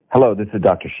Hello, this is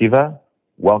Dr. Shiva.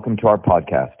 Welcome to our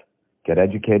podcast, Get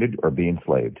Educated or Be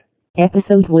Enslaved.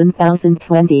 Episode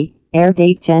 1020, air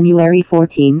date January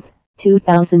 14th,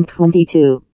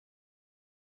 2022.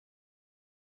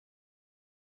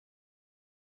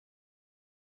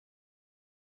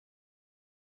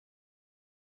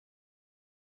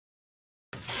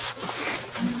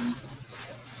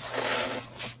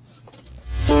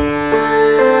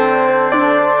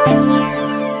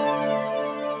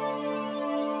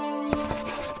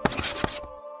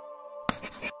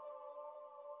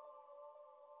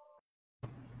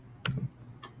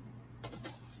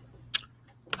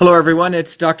 Hello, everyone.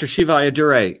 It's Dr. Shiva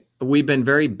Ayyadurai. We've been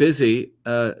very busy.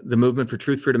 The Movement for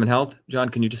Truth, Freedom, and Health, John,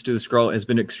 can you just do the scroll, has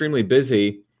been extremely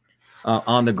busy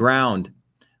on the ground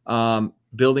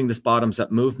building this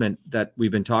bottoms-up movement that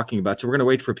we've been talking about. So we're going to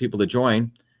wait for people to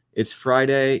join. It's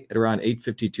Friday at around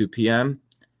 8:52 p.m.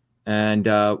 And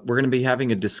we're going to be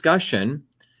having a discussion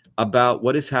about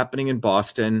what is happening in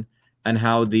Boston and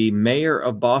how the mayor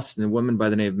of Boston, a woman by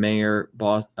the name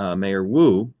of Mayor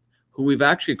Wu, who we've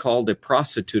actually called a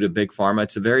prostitute of Big Pharma.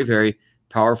 It's a very, very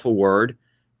powerful word,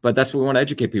 but that's what we want to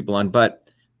educate people on. But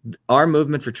our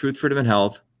Movement for Truth, Freedom, and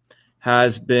Health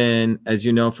has been, as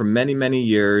you know, for many, many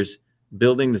years,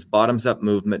 building this bottoms-up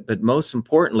movement, but most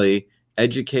importantly,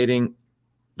 educating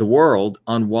the world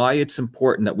on why it's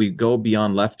important that we go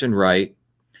beyond left and right,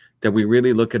 that we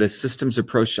really look at a systems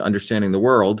approach to understanding the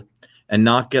world and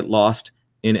not get lost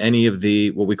in any of the,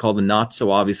 what we call the not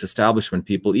so obvious establishment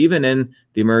people, even in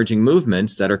the emerging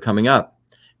movements that are coming up,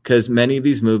 because many of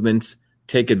these movements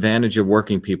take advantage of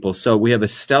working people. So we have a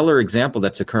stellar example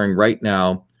that's occurring right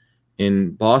now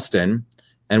in Boston,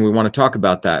 and we want to talk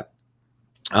about that.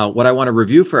 What I want to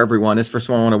review for everyone is, first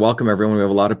of all, I want to welcome everyone. We have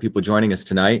a lot of people joining us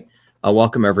tonight.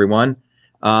 Welcome, everyone.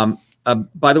 By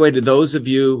the way, to those of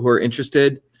you who are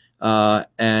interested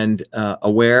and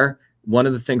aware, one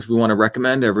of the things we want to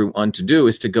recommend everyone to do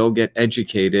is to go get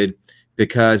educated,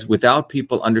 because without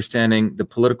people understanding the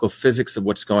political physics of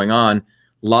what's going on, a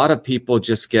lot of people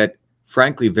just get,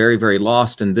 frankly, very, very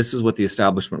lost. And this is what the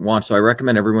establishment wants. So I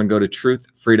recommend everyone go to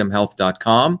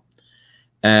truthfreedomhealth.com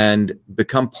and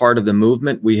become part of the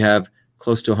movement. We have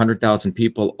close to 100,000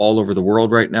 people all over the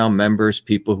world right now, members,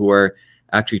 people who are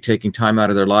actually taking time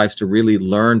out of their lives to really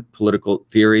learn political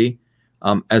theory,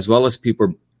 as well as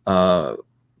people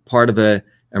part of the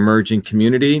emerging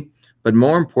community. But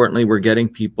more importantly, we're getting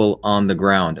people on the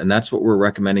ground. And that's what we're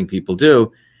recommending people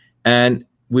do. And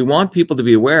we want people to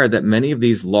be aware that many of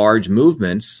these large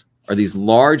movements or these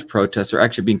large protests are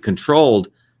actually being controlled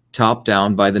top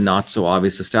down by the not so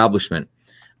obvious establishment.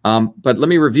 But let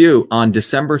me review. On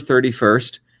December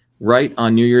 31st, right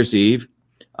on New Year's Eve,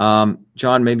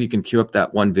 John, maybe you can cue up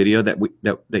that one video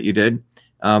that you did.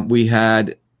 We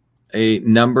had a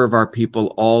number of our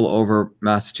people all over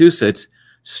Massachusetts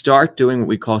start doing what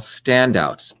we call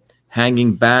standouts,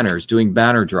 hanging banners, doing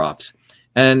banner drops.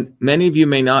 And many of you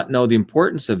may not know the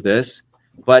importance of this,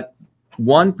 but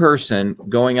one person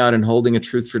going out and holding a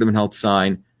Truth, Freedom, and Health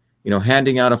sign,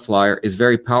 handing out a flyer is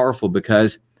very powerful,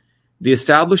 because the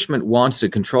establishment wants to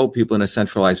control people in a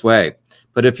centralized way.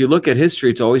 But if you look at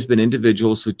history, it's always been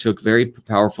individuals who took very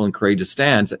powerful and courageous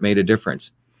stands that made a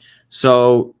difference.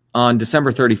 So on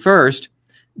December 31st,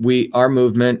 our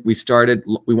movement, we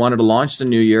wanted to launch the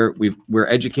new year. We're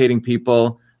educating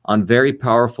people on very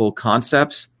powerful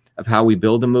concepts of how we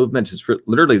build a movement. It's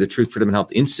literally the Truth, Freedom, and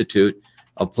Health Institute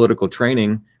of political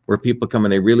training, where people come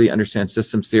and they really understand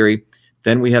systems theory.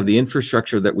 Then we have the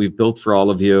infrastructure that we've built for all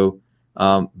of you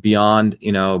beyond,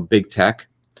 big tech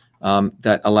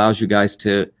that allows you guys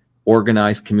to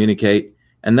organize, communicate.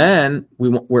 And then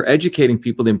we're educating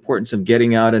people the importance of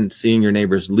getting out and seeing your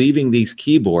neighbors, leaving these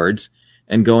keyboards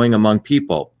and going among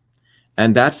people.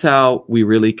 And that's how we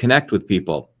really connect with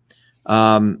people.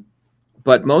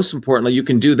 But most importantly, you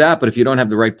can do that, but if you don't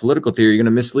have the right political theory, you're going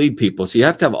to mislead people. So you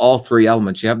have to have all three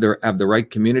elements. You have to have the right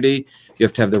community, you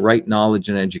have to have the right knowledge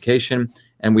and education,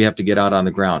 and we have to get out on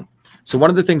the ground. So one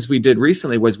of the things we did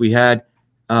recently was we had,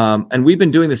 and we've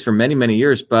been doing this for many, many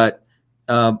years, but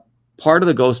part of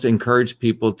the goal is to encourage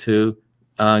people to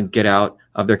get out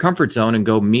of their comfort zone and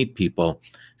go meet people.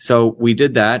 So we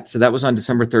did that. So that was on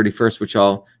December 31st, which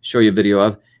I'll show you a video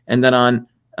of. And then on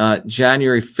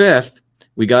January 5th,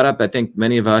 we got up, I think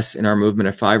many of us in our movement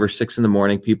at 5 or 6 in the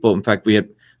morning. In fact, we had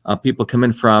people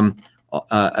coming from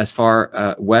as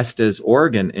far west as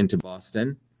Oregon into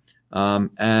Boston.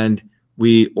 And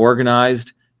we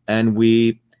organized and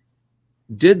we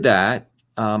did that.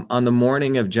 On the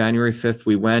morning of January 5th,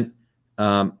 we went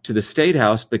to the State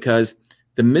House, because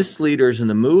the misleaders in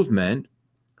the movement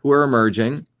who are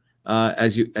emerging,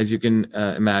 as you can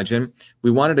imagine,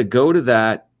 we wanted to go to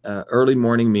that early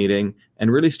morning meeting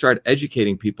and really start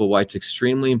educating people why it's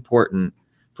extremely important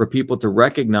for people to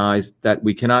recognize that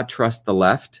we cannot trust the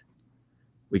left.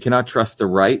 We cannot trust the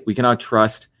right. We cannot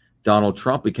trust Donald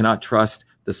Trump. We cannot trust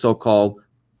the so-called,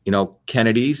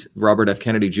 Kennedys, Robert F.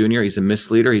 Kennedy Jr. He's a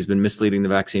misleader. He's been misleading the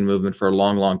vaccine movement for a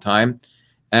long, long time.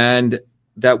 And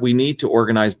that we need to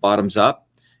organize bottoms up.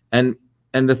 And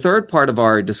the third part of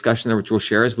our discussion there, which we'll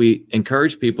share, is we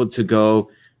encourage people to go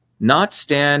not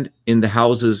stand in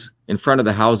front of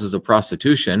the houses of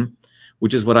prostitution,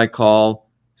 which is what I call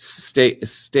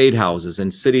state houses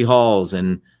and city halls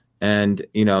and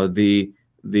the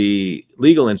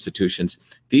legal institutions.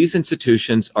 These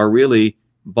institutions are really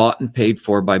bought and paid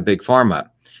for by big pharma.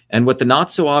 And what the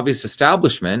not so obvious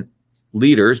establishment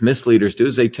leaders, misleaders do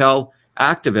is they tell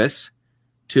activists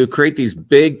to create these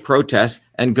big protests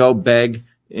and go beg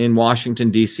in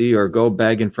Washington, D.C., or go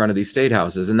beg in front of these state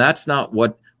houses. And that's not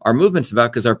what our movement's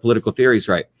about, because our political theory is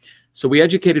right. So we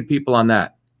educated people on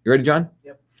that. You ready, John?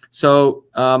 Yep. So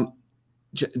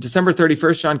December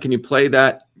 31st, John, can you play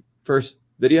that first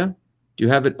video? Do you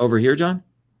have it over here, John?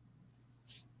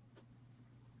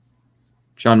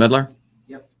 John Medler?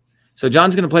 Yep. So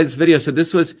John's going to play this video. So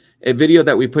this was a video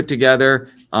that we put together,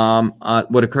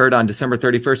 what occurred on December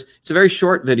 31st. It's a very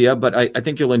short video, but I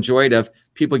think you'll enjoy it, of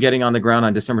people getting on the ground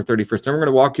on December 31st. And we're going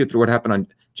to walk you through what happened on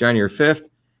January 5th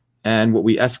and what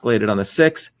we escalated on the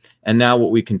 6th. And now what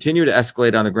we continue to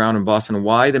escalate on the ground in Boston, and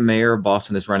why the mayor of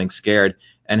Boston is running scared,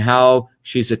 and how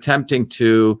she's attempting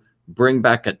to bring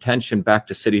back attention back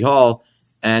to City Hall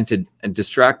and to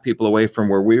distract people away from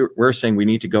where we're saying we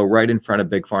need to go right in front of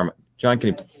Big Pharma. John, can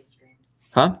you?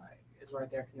 Huh? It's right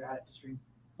there. Can you add it to stream?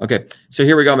 Okay, so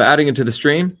here we go. I'm adding it to the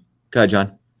stream. Go ahead,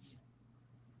 John.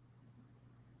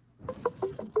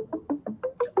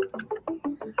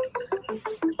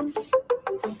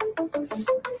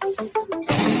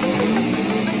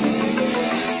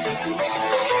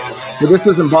 So this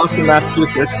is in Boston,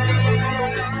 Massachusetts.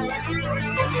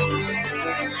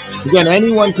 Again,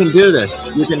 anyone can do this.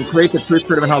 You can create the Truth,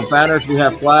 Freedom, and Health banners. We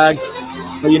have flags.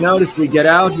 But you notice we get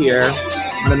out here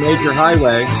on a major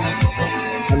highway,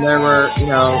 and there were,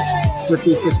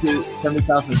 50, 60,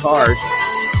 70,000 cars.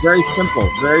 Very simple,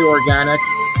 very organic,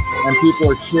 and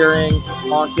people are cheering,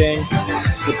 honking.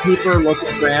 The people are looking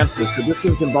for answers. So this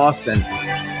one's in Boston.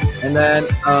 And then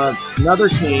another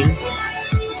team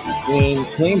in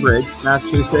Cambridge,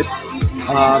 Massachusetts,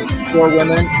 4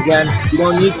 women. Again, you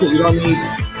don't need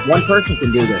one person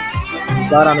can do this. We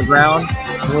got on the ground,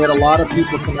 and we had a lot of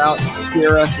people come out to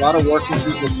cheer us, a lot of working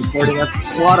people supporting us,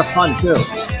 a lot of fun too.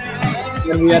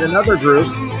 Then we had another group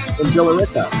in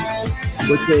Billerica,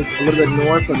 which is a little bit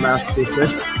north of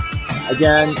Massachusetts.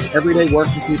 Again, everyday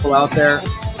working people out there,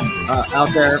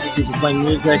 people playing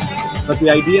music. But the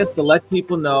idea is to let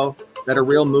people know that a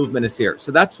real movement is here.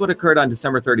 So that's what occurred on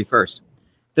December 31st.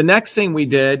 The next thing we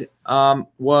did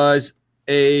was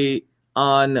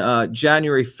on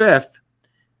January 5th,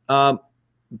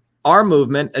 our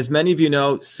movement, as many of you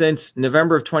know, since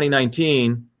November of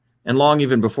 2019 and long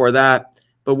even before that,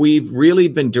 but we've really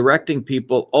been directing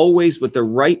people always with the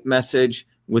right message,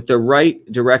 with the right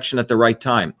direction at the right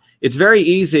time. It's very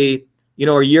easy,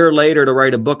 a year later to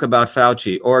write a book about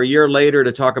Fauci, or a year later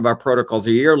to talk about protocols,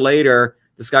 a year later,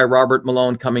 this guy Robert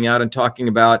Malone coming out and talking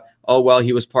about,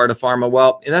 he was part of pharma.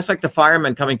 Well, and that's like the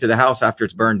firemen coming to the house after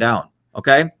it's burned down,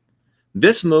 okay?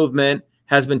 This movement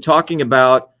has been talking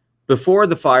about, before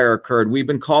the fire occurred, we've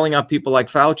been calling out people like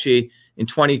Fauci in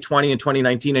 2020 and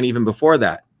 2019 and even before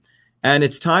that. And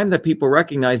it's time that people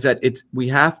recognize that we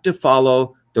have to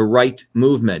follow the right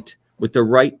movement with the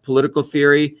right political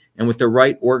theory and with the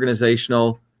right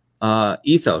organizational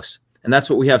ethos. And that's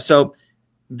what we have. So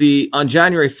on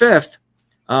January 5th,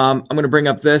 I'm going to bring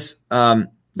up this that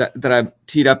I've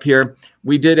teed up here.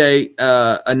 We did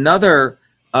another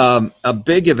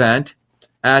big event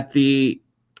at the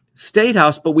State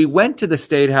House, but we went to the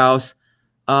State House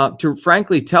to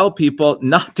frankly tell people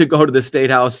not to go to the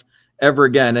State House ever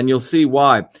again. And you'll see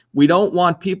why. We don't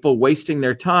want people wasting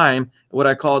their time at what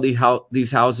I call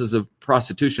these houses of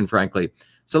prostitution, frankly.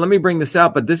 So let me bring this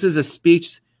out. But this is a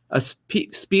speech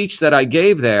that I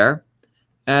gave there.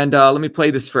 And let me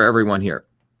play this for everyone here.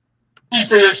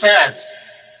 For your thoughts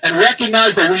and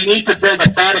recognize that we need to build a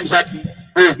bottoms-up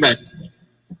movement.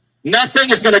 Nothing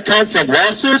is going to come from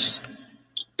lawsuits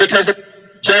because the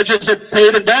judges are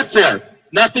paid and death for.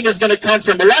 Nothing is going to come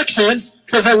from elections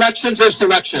because elections are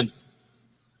selections.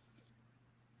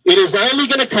 It is only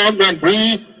going to come when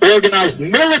we organize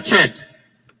militant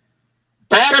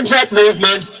bottoms-up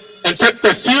movements and put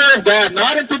the fear of God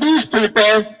not into these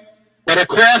people, but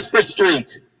across the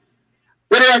street.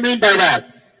 What do I mean by that?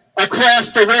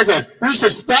 across the river. We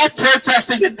should stop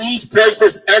protesting in these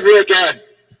places ever again.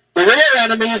 The real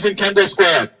enemy is in Kendall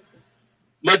Square.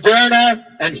 Moderna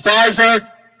and Pfizer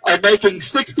are making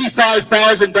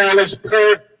 $65,000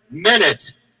 per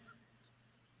minute,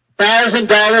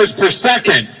 $1,000 per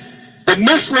second. The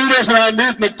misleaders in our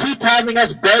movement keep having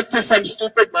us beg to some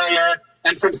stupid mayor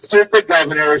and some stupid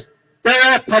governors.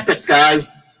 They're all puppets,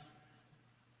 guys.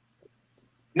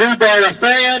 Newbar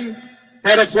Afan,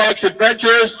 head of Flagship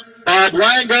Ventures, Bob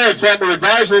Langer, a former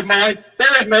advisor of mine, they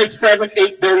have made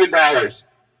 $7-8 billion.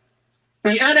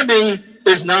 The enemy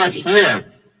is not here.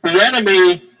 The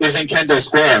enemy is in Kendall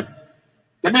Square.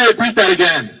 Let me repeat that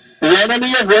again. The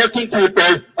enemy of working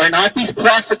people are not these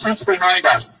prostitutes behind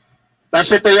us. That's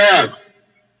what they are.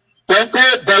 Don't go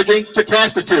begging to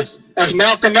prostitutes. As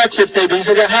Malcolm X would say, these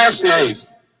are the house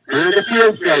slaves. We're the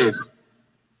field slaves.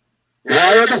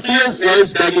 Why are the field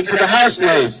slaves begging to the house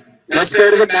slaves? Let's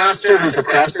go to the master who's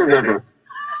across the river.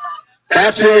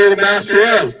 That's where the master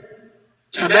is.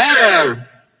 Tomorrow,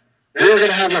 we're going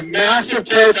to have a massive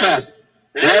protest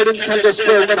right in Kendall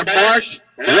Square. We're going to march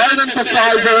right into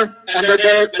Pfizer and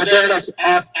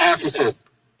Moderna's offices.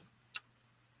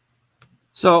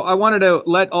 So I wanted to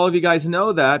let all of you guys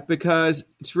know that, because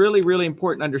it's really, really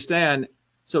important to understand.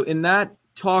 So in that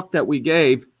talk that we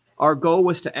gave, our goal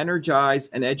was to energize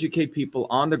and educate people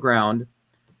on the ground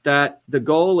that the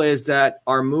goal is that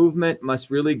our movement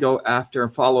must really go after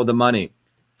and follow the money.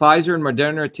 Pfizer and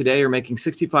Moderna today are making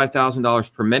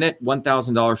 $65,000 per minute,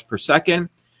 $1,000 per second.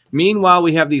 Meanwhile,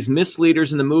 we have these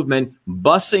misleaders in the movement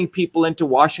busing people into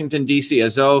Washington, D.C.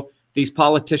 as though these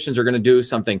politicians are going to do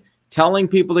something, telling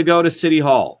people to go to City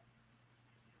Hall,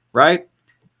 right?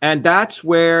 And that's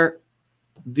where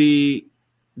the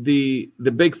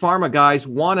big pharma guys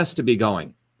want us to be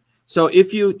going. So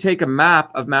if you take a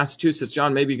map of Massachusetts,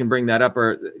 John, maybe you can bring that up,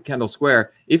 or Kendall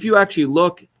Square. If you actually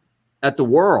look at the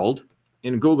world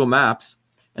in Google Maps,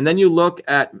 and then you look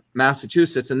at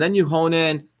Massachusetts, and then you hone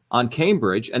in on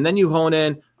Cambridge, and then you hone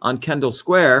in on Kendall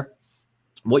Square,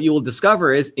 what you will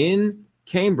discover is in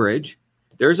Cambridge,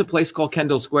 there's a place called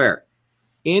Kendall Square.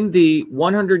 In the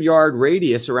 100-yard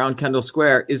radius around Kendall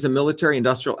Square is a military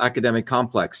industrial academic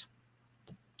complex.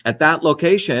 At that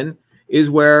location is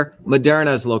where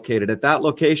Moderna is located. At that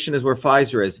location is where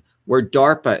Pfizer is, where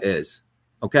DARPA is,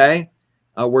 okay?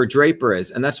 Where Draper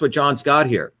is. And that's what John's got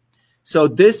here. So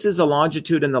this is a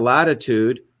longitude and the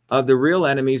latitude of the real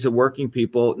enemies of working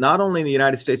people, not only in the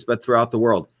United States, but throughout the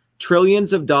world.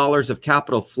 Trillions of dollars of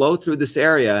capital flow through this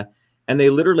area, and they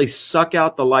literally suck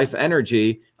out the life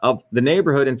energy of the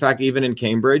neighborhood. In fact, even in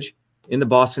Cambridge, in the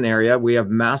Boston area, we have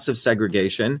massive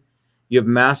segregation. You have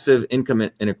massive income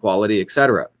inequality, et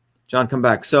cetera. John, come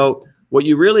back. So what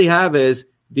you really have is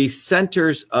these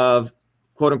centers of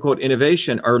quote unquote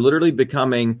innovation are literally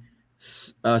becoming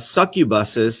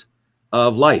succubuses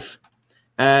of life.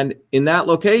 And in that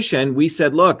location, we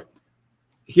said, look,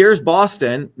 here's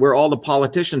Boston where all the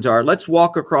politicians are. Let's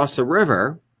walk across the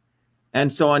river.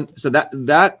 And so on. So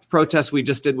that protest we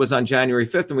just did was on January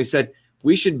 5th. And we said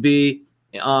we should be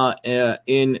on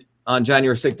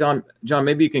January 6th. John,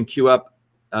 maybe you can queue up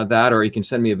that, or you can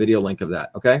send me a video link of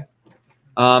that. Okay.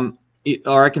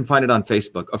 Or I can find it on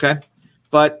Facebook. Okay.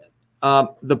 But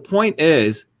the point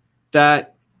is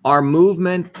that our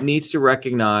movement needs to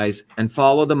recognize and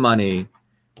follow the money.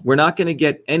 We're not going to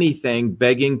get anything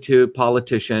begging to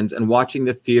politicians and watching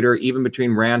the theater, even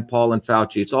between Rand Paul and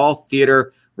Fauci. It's all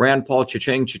theater. Rand Paul,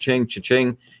 cha-ching, cha-ching,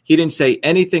 cha-ching. He didn't say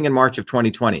anything in March of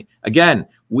 2020. Again,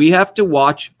 we have to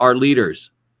watch our leaders,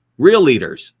 real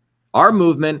leaders. Our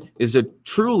movement is a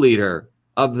true leader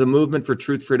of the movement for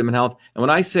truth, freedom, and health. And when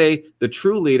I say the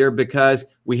true leader, because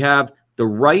we have the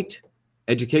right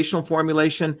educational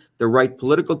formulation, the right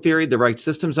political theory, the right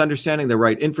systems understanding, the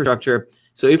right infrastructure.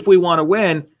 So if we want to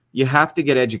win, you have to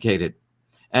get educated.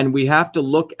 And we have to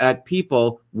look at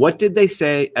people. What did they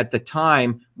say at the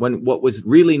time when what was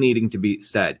really needing to be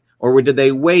said? Or did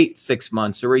they wait 6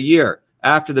 months or a year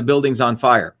after the building's on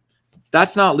fire?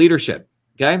 That's not leadership,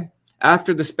 okay?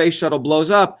 After the space shuttle blows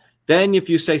up, then if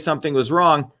you say something was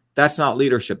wrong, that's not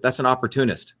leadership. That's an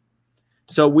opportunist.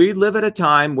 So we live at a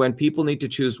time when people need to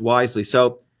choose wisely.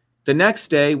 So the next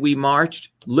day we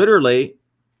marched literally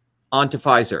onto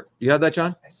Pfizer. You have that,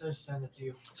 John? I just sent it to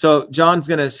you. So John's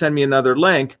going to send me another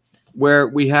link where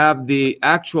we have the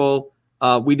actual,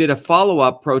 we did a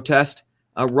follow-up protest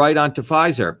right onto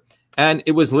Pfizer. And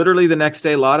it was literally the next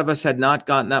day. A lot of us had not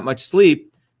gotten that much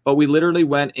sleep, but we literally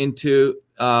went into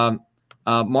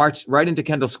march right into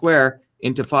Kendall Square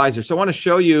into Pfizer. So I want to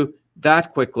show you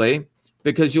that quickly,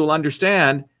 because you'll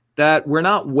understand that we're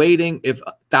not waiting if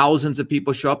thousands of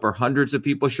people show up or hundreds of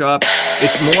people show up.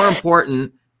 It's more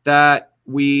important that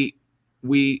we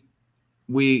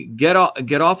get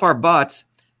off our butts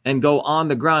and go on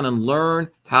the ground and learn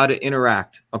how to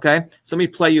interact. Okay, so let me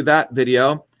play you that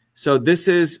video. So this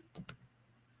is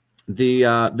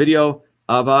the video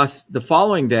of us the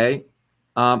following day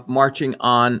marching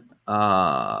on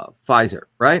Pfizer,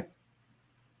 right?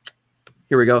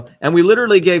 Here we go. And we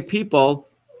literally gave people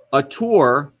a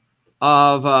tour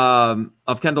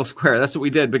of Kendall Square. That's what we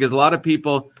did, because a lot of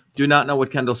people do not know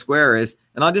what Kendall Square is.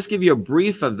 And I'll just give you a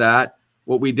brief of that,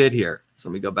 what we did here. So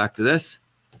let me go back to this.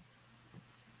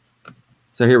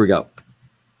 So here we go.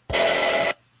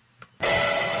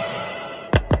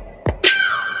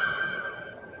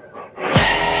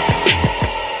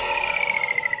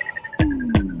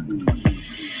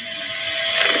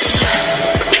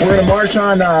 We're going to march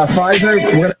on Pfizer.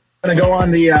 We're going to go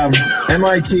on the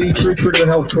MIT Truth, Freedom,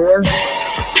 and Health tour.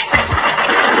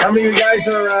 How many of you guys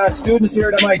are students here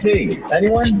at MIT?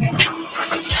 Anyone?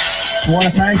 I want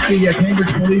to thank the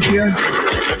Cambridge Police here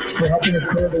for helping us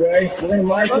clear the way. We're going to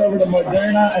march over to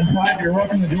Moderna and Pfizer. You're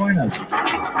welcome to join us.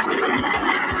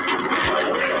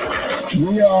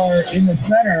 We are in the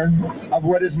center of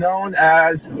what is known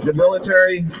as the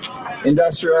military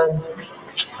industrial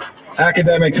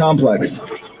academic complex.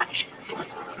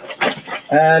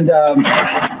 And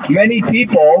many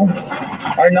people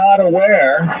are not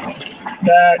aware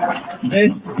that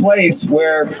this place,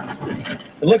 where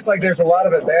it looks like there's a lot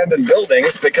of abandoned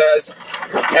buildings, because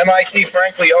MIT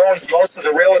frankly owns most of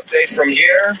the real estate from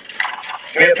here.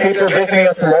 We have people visiting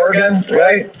us from Oregon,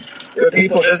 right? We have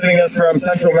people visiting us from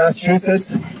central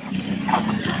Massachusetts.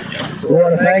 We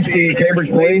want to thank the Cambridge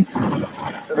Police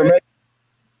for making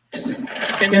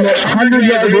in the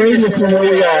 100-yard radius from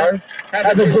where we are,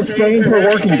 have a disdain for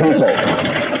working people.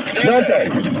 Don't they?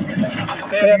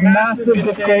 They have massive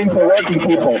disdain for working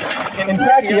people. In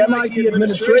fact, the MIT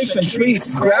administration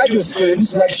treats graduate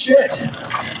students like shit.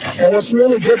 And what's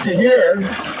really good to hear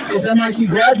is MIT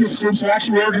graduate students are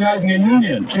actually organizing a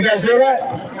union. Do you guys hear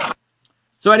that?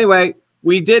 So anyway,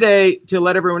 we did to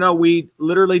let everyone know, we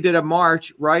literally did a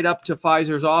march right up to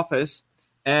Pfizer's office,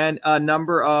 and a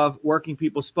number of working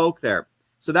people spoke there.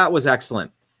 So that was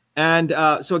excellent. And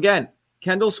so again,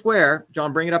 Kendall Square,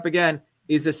 John, bring it up again,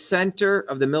 is a center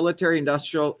of the military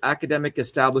industrial academic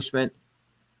establishment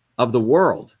of the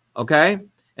world. Okay. And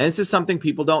this is something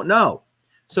people don't know.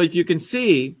 So if you can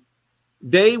see,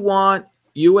 they want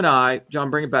you and I, John,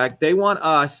 bring it back. They want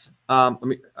us. I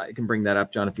can bring that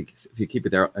up, John, if you keep it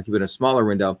there. I'll keep it in a smaller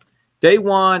window. They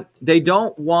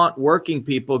don't want working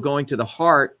people going to the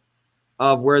heart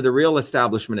of where the real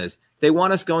establishment is. They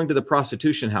want us going to the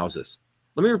prostitution houses.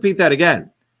 Let me repeat that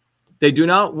again. They do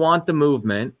not want the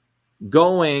movement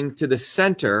going to the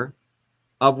center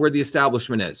of where the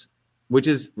establishment is, which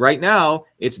is right now,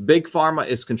 it's Big Pharma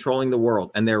is controlling the world,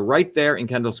 and they're right there in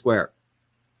Kendall Square.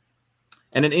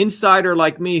 And an insider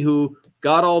like me who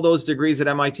got all those degrees at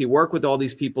MIT, work with all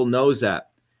these people, knows that.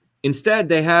 Instead,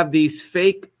 they have these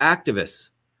fake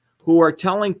activists who are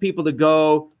telling people to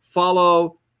go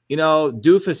follow,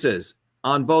 doofuses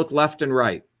on both left and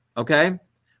right, okay?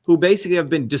 Who basically have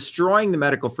been destroying the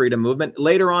medical freedom movement.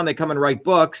 Later on, they come and write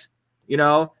books,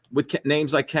 with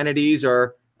names like Kennedy's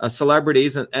or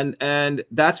celebrities, and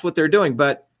that's what they're doing.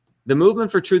 But the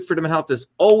movement for truth, freedom, and health has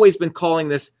always been calling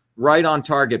this right on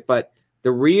target. But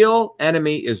the real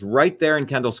enemy is right there in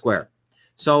Kendall Square.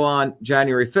 So on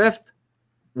January 5th,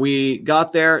 we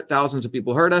got there. Thousands of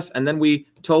people heard us, and then we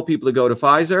told people to go to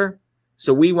Pfizer.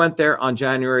 So we went there on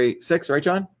January 6th, right,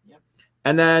 John? Yep.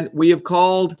 And then we have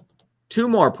called 2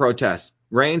 more protests,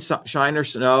 rain, shine, or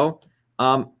snow.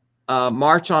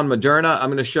 March on Moderna. I'm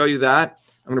going to show you that.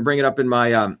 I'm going to bring it up in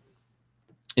my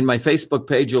Facebook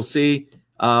page. You'll see,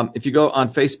 if you go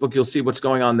on Facebook, you'll see what's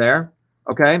going on there.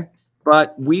 Okay.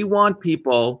 But we want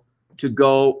people to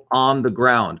go on the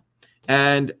ground.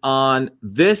 And on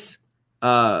this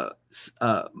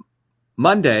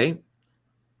Monday,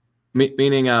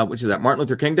 meaning, which is that, Martin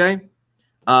Luther King Day?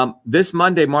 This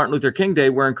Monday, Martin Luther King Day,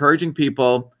 we're encouraging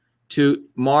people to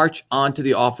march onto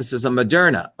the offices of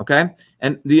Moderna, okay?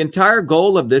 And the entire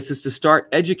goal of this is to start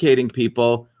educating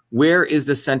people, where is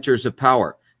the centers of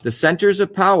power? The centers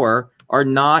of power are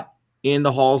not in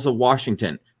the halls of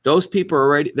Washington. Those people are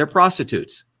already, they're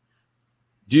prostitutes.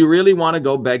 Do you really want to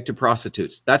go beg to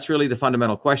prostitutes? That's really the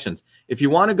fundamental questions. If you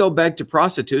want to go beg to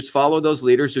prostitutes, follow those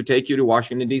leaders who take you to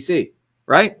Washington, D.C.,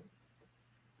 right?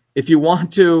 If you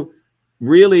want to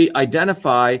really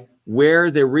identify where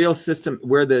the real system,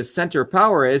 where the center of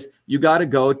power is, you got to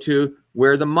go to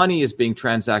where the money is being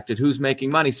transacted, who's making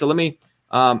money. So let me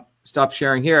stop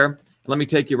sharing here. Let me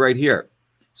take you right here.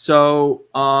 So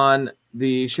on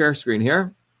the share screen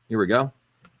here we go.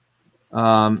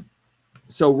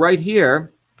 So right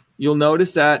here, you'll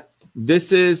notice that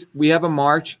we have a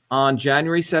march on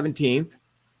January 17th.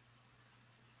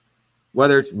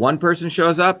 Whether it's one person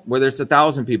shows up, whether it's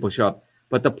 1,000 people show up.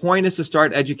 But the point is to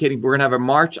start educating. We're going to have a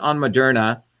march on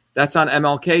Moderna. That's on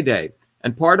MLK Day.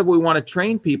 And part of what we want to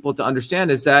train people to understand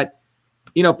is that,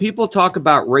 people talk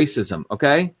about racism,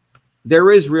 okay?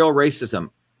 There is real racism.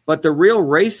 But the real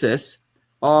racists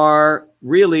are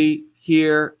really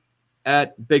here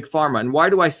at Big Pharma. And why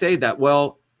do I say that?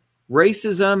 Well,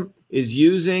 racism is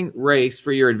using race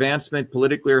for your advancement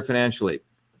politically or financially.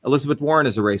 Elizabeth Warren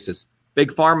is a racist.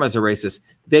 Big Pharma is a racist.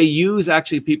 They use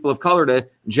actually people of color to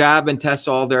jab and test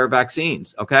all their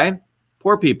vaccines, okay?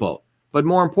 Poor people. But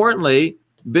more importantly,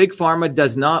 Big Pharma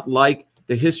does not like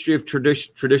the history of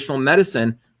traditional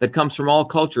medicine that comes from all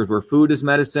cultures, where food is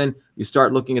medicine. You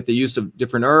start looking at the use of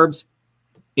different herbs,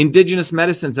 indigenous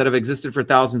medicines that have existed for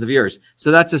thousands of years.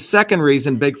 So that's a second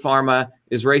reason Big Pharma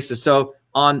is racist. So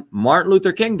on Martin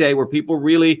Luther King Day, where people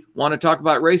really want to talk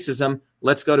about racism,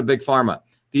 let's go to Big Pharma.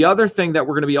 The other thing that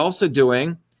we're going to be also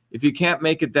doing, if you can't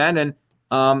make it then, and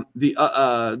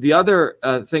the other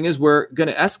thing is we're going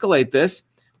to escalate this,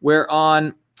 where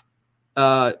on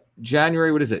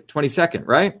January, 22nd,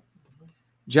 right?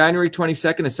 January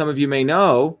 22nd, as some of you may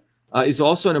know, is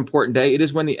also an important day. It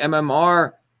is when the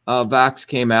MMR vax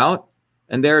came out,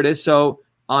 and there it is. So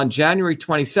on January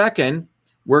 22nd,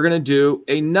 we're going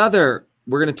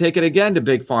to take it again to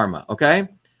Big Pharma, okay?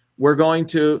 We're going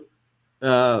to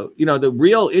the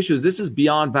real issues, this is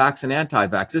beyond vax and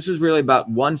anti-vax. This is really about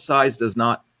one size does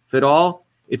not fit all.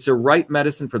 It's a right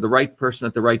medicine for the right person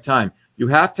at the right time. You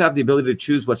have to have the ability to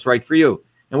choose what's right for you.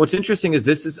 And what's interesting is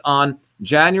this is on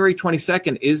January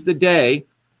 22nd is the day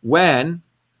when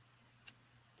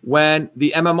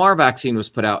the MMR vaccine was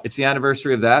put out. It's the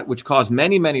anniversary of that, which caused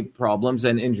many, many problems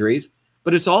and injuries.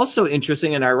 But it's also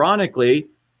interesting and ironically,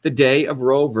 the day of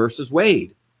Roe versus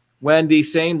Wade, when the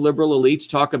same liberal elites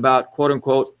talk about, quote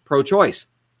unquote, pro-choice,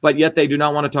 but yet they do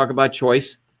not want to talk about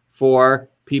choice for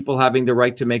people having the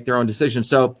right to make their own decisions.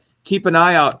 So keep an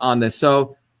eye out on this.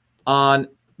 So on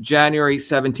January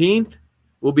 17th,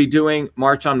 we'll be doing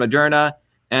March on Moderna.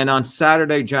 And on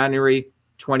Saturday, January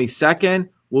 22nd,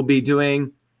 we'll be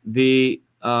doing the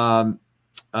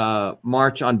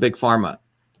March on Big Pharma.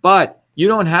 But you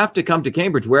don't have to come to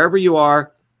Cambridge. Wherever you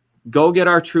are, go get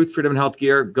our Truth, Freedom, and Health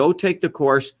gear. Go take the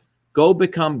course. Go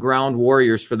become ground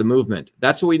warriors for the movement.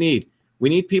 That's what we need. We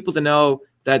need people to know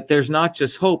that there's not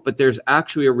just hope, but there's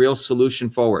actually a real solution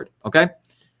forward. Okay?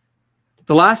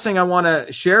 The last thing I want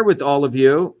to share with all of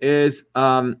you is,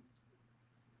 John,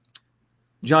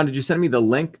 did you send me the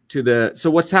link to the...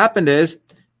 So what's happened is,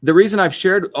 the reason I've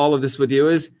shared all of this with you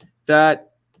is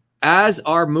that as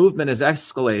our movement has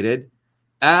escalated,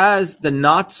 as the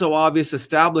not so obvious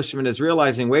establishment is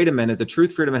realizing, wait a minute, the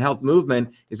Truth, Freedom, and Health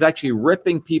movement is actually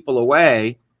ripping people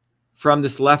away from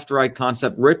this left-right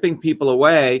concept, ripping people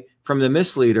away from the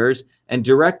misleaders and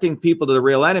directing people to the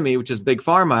real enemy, which is Big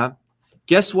Pharma.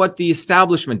 Guess what the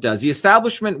establishment does? The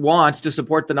establishment wants to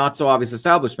support the not so obvious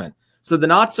establishment. So the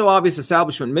not so obvious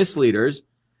establishment misleaders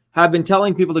have been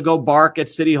telling people to go bark at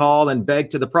City Hall and beg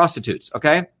to the prostitutes,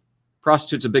 okay?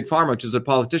 Prostitutes of Big Pharma, which is what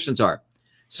politicians are.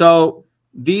 So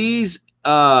this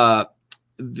has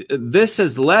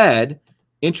led,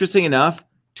 interesting enough,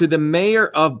 to the mayor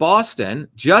of Boston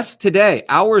just today,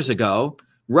 hours ago,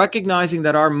 recognizing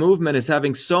that our movement is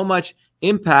having so much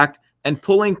impact and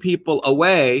pulling people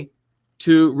away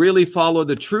to really follow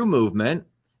the true movement,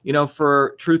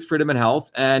 for Truth, Freedom, and Health,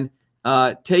 and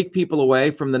take people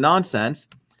away from the nonsense.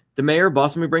 The mayor of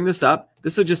Boston, let me bring this up.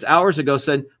 This was just hours ago,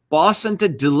 said Boston to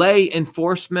delay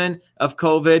enforcement of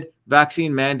COVID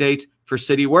vaccine mandates for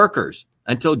city workers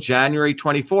until January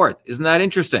 24th. Isn't that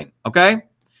interesting? Okay.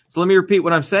 So let me repeat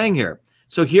what I'm saying here.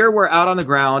 So here we're out on the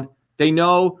ground. They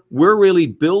know we're really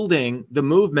building the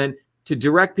movement to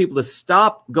direct people to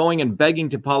stop going and begging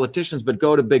to politicians, but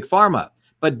go to Big Pharma.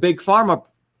 But Big Pharma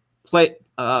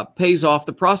pays off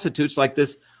the prostitutes like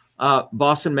this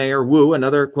Boston Mayor Wu,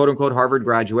 another quote unquote Harvard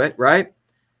graduate, right?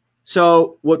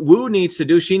 So what Wu needs to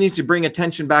do, she needs to bring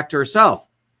attention back to herself.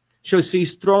 So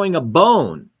she's throwing a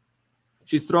bone.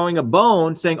 She's throwing a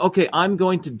bone saying, okay, I'm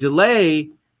going to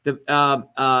delay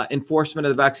the enforcement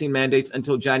of the vaccine mandates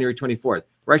until January 24th,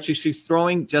 right? She's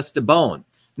throwing just a bone.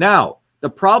 Now, the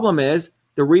problem is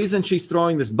the reason she's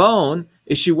throwing this bone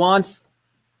is she wants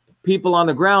people on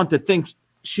the ground to think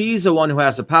she's the one who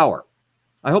has the power.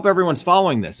 I hope everyone's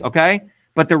following this, okay?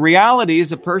 But the reality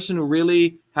is the person who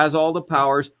really has all the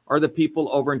powers are the people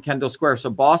over in Kendall Square. So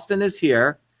Boston is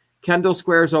here. Kendall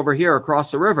Square is over here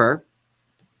across the river.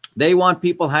 They want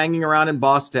people hanging around in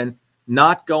Boston,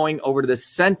 not going over to the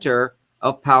center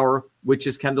of power, which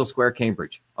is Kendall Square,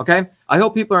 Cambridge. Okay. I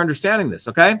hope people are understanding this.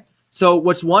 Okay. So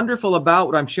what's wonderful about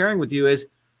what I'm sharing with you is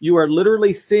you are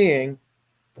literally seeing,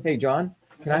 hey, John,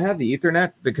 can I have the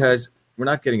Ethernet? Because we're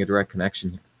not getting a direct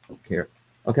connection here.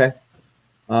 Okay.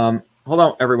 Hold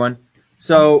on, everyone.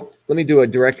 So let me do a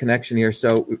direct connection here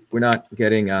so we're not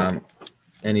getting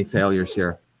any failures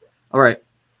here. All right.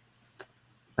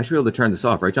 I should be able to turn this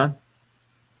off, right, John?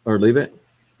 Or leave it?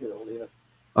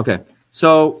 Okay.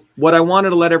 So what I wanted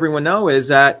to let everyone know is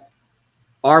that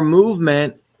our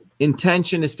movement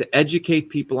intention is to educate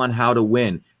people on how to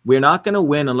win. We're not going to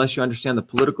win unless you understand the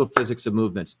political physics of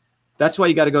movements. That's why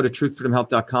you got to go to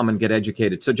truthfreedomhealth.com and get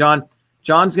educated. So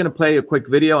John's going to play a quick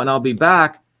video, and I'll be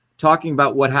back talking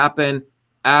about what happened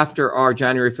after our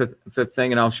January 5th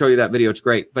thing, and I'll show you that video. It's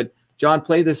great. But John,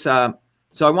 play this. So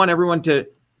I want everyone to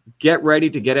get ready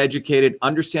to get educated,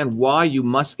 understand why you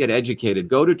must get educated.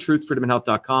 Go to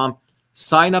truthfreedomhealth.com,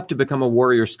 sign up to become a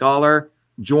warrior scholar,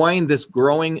 join this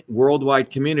growing worldwide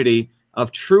community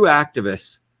of true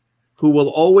activists who will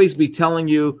always be telling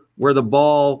you where the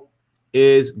ball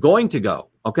is going to go,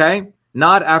 okay?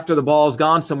 Not after the ball's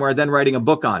gone somewhere, then writing a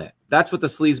book on it. That's what the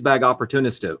sleazebag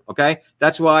opportunists do, okay?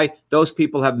 That's why those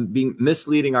people have been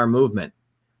misleading our movement.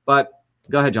 But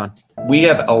go ahead, John. We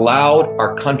have allowed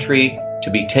our country to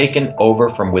be taken over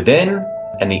from within,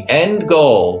 and the end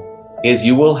goal is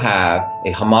you will have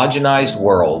a homogenized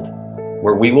world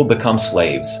where we will become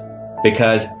slaves,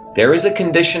 because there is a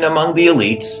condition among the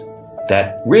elites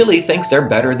that really thinks they're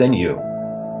better than you,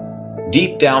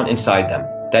 deep down inside them,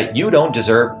 that you don't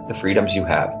deserve the freedoms you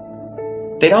have.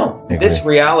 They don't. Okay. This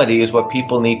reality is what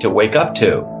people need to wake up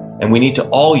to, and we need to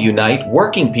all unite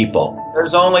working people.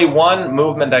 There's only one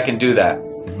movement that can do that,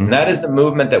 and that is the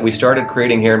movement that we started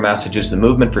creating here in Massachusetts, the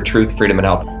movement for truth, freedom, and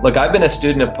health. Look, I've been a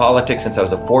student of politics since I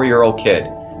was a 4-year-old kid,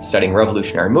 studying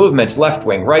revolutionary movements, left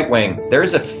wing, right wing.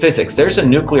 There's a physics, there's a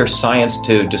nuclear science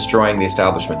to destroying the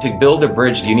establishment. To build a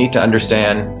bridge, you need to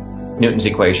understand Newton's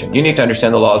equation. You need to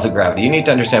understand the laws of gravity. You need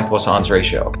to understand Poisson's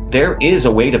ratio. There is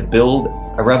a way to build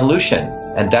a revolution,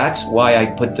 and that's why I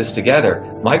put this together.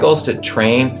 My goal is to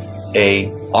train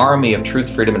an army of truth,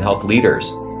 freedom, and health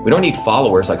leaders. We don't need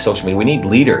followers like social media. We need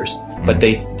leaders, but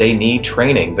they need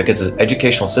training, because the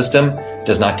educational system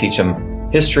does not teach them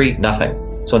history, nothing.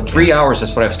 So in 3 hours,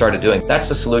 that's what I've started doing. That's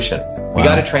the solution. We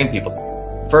got to train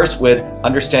people. First, with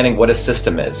understanding what a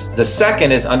system is. The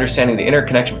second is understanding the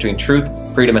interconnection between truth,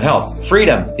 freedom, and health.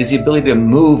 Freedom is the ability to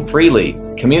move freely,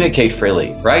 communicate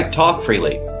freely, right? Talk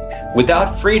freely.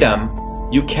 Without freedom,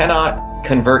 you cannot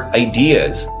convert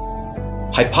ideas,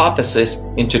 hypothesis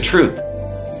into truth,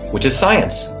 which is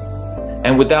science.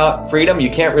 And without freedom,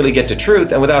 you can't really get to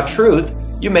truth. And without truth,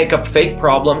 you make up fake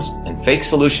problems and fake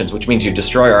solutions, which means you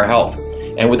destroy our health.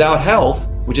 And without health,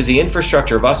 which is the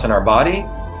infrastructure of us and our body,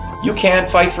 you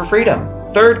can't fight for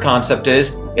freedom. Third concept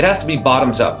is it has to be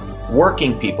bottoms up.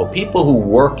 Working people, people who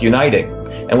work uniting.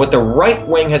 And what the right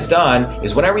wing has done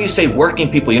is whenever you say working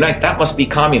people unite, that must be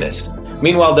communist.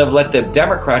 Meanwhile, they've let the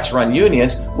Democrats run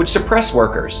unions, which suppress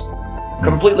workers.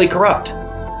 Completely corrupt.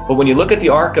 But when you look at the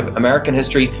arc of American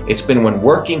history, it's been when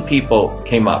working people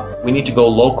came up. We need to go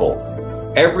local.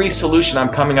 Every solution I'm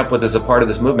coming up with as a part of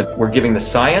this movement, we're giving the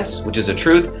science, which is the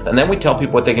truth, and then we tell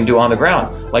people what they can do on the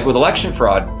ground. Like with election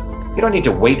fraud, you don't need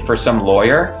to wait for some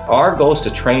lawyer. Our goal is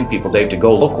to train people, Dave, to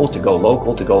go local, to go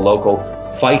local, to go local,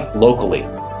 fight locally.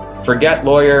 Forget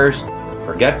lawyers,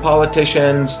 forget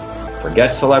politicians,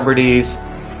 forget celebrities.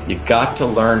 You've got to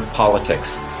learn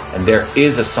politics, and there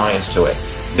is a science to it.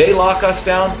 They lock us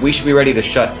down, we should be ready to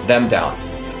shut them down.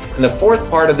 And the fourth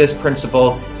part of this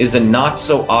principle is a not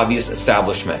so obvious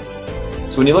establishment.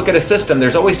 So when you look at a system,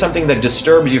 there's always something that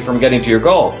disturbs you from getting to your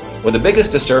goal. Well, the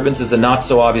biggest disturbance is a not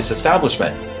so obvious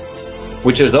establishment,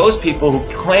 which are those people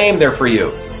who claim they're for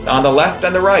you, on the left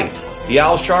and the right. The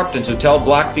Al Sharptons who tell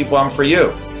black people I'm for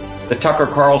you. The Tucker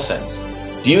Carlsons.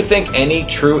 Do you think any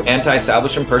true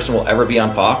anti-establishment person will ever be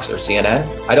on Fox or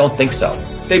CNN? I don't think so.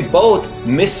 They both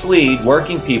mislead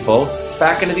working people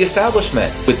back into the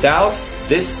establishment. Without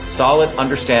this solid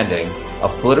understanding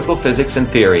of political physics and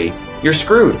theory, you're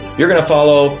screwed. You're going to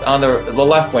follow on the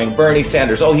left wing, Bernie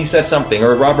Sanders. Oh, he said something.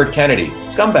 Or Robert Kennedy.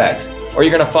 Scumbags. Or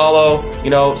you're going to follow,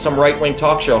 some right-wing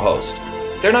talk show host.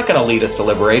 They're not going to lead us to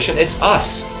liberation. It's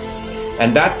us.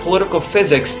 And that political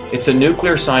physics, it's a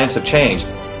nuclear science of change.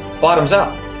 Bottoms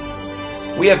up.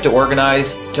 We have to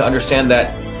organize to understand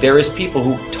that there is people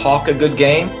who talk a good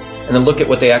game and then look at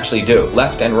what they actually do,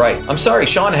 left and right. I'm sorry,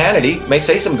 Sean Hannity may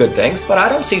say some good things, but I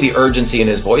don't see the urgency in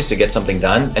his voice to get something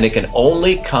done, and it can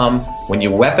only come when you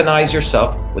weaponize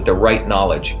yourself with the right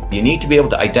knowledge. You need to be able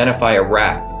to identify a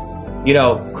rat.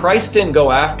 Christ didn't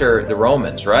go after the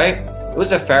Romans, right? It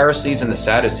was the Pharisees and the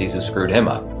Sadducees who screwed him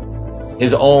up.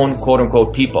 His own quote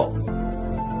unquote people.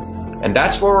 And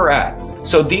that's where we're at.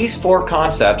 So these 4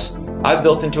 concepts I've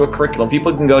built into a curriculum.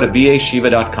 People can go to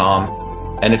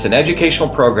vashiva.com, and it's an educational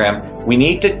program. We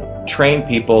need to train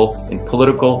people in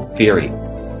political theory.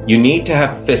 You need to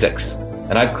have physics,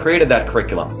 and I've created that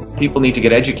curriculum. People need to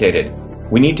get educated.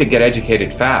 We need to get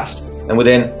educated fast. And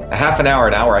within a half an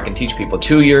hour, I can teach people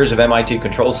 2 years of MIT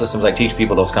control systems. I teach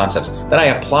people those concepts. Then I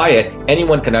apply it.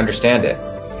 Anyone can understand it.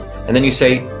 And then you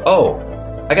say, oh,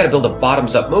 I got to build a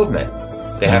bottoms-up movement.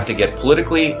 They have to get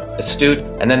politically astute,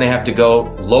 and then they have to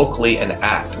go locally and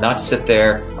act, not sit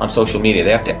there on social media.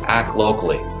 They have to act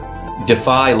locally,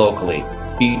 defy locally,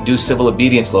 do civil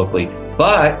obedience locally,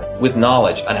 but with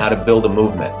knowledge on how to build a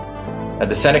movement.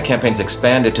 The Senate campaign's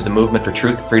expanded to the Movement for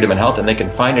Truth, Freedom, and Health, and they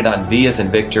can find it on V as in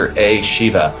Victor, A,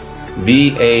 Shiva,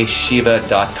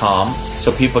 vashiva.com,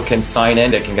 so people can sign in.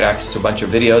 They can get access to a bunch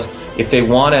of videos. If they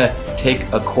want to take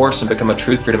a course and become a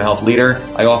Truth, Freedom, and Health leader,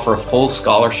 I offer a full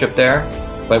scholarship there,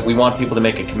 but we want people to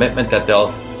make a commitment that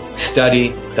they'll study,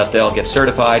 that they'll get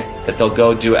certified, that they'll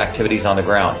go do activities on the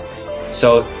ground.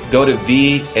 So go to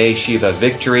VA Shiva,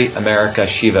 Victory America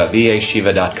Shiva,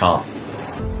 vashiva.com.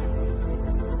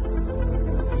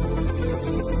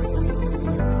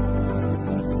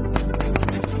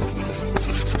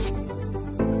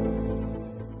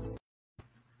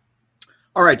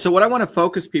 All right, so what I want to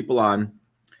focus people on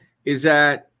is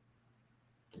that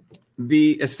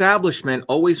the establishment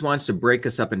always wants to break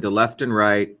us up into left and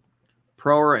right,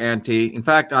 pro or anti. In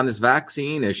fact, on this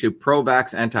vaccine issue,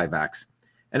 pro-vax, anti-vax.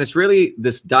 And it's really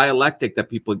this dialectic that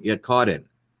people get caught in.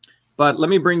 But let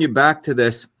me bring you back to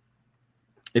this.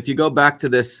 If you go back to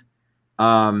this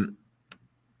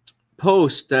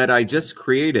post that I just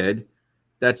created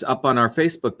that's up on our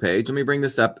Facebook page, let me bring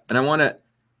this up. And I want to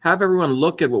have everyone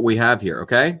look at what we have here,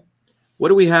 okay? What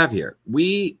do we have here?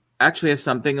 We actually have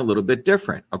something a little bit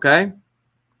different, okay?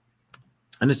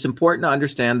 And it's important to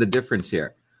understand the difference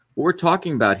here. What we're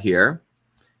talking about here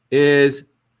is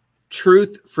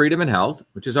Truth, Freedom, and Health,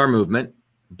 which is our movement,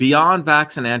 Beyond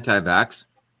Vax and Anti-Vax.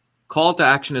 Call to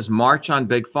action is March on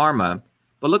Big Pharma.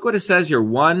 But look what it says here,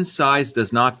 one size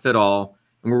does not fit all.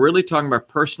 And we're really talking about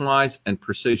personalized and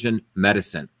precision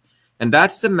medicine. And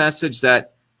that's the message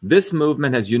that this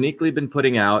movement has uniquely been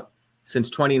putting out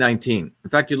since 2019. In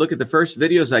fact, you look at the first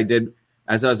videos I did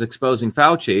as I was exposing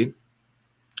Fauci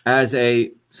as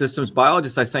a systems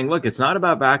biologist. I was saying, look, it's not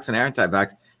about vax and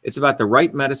anti-vax. It's about the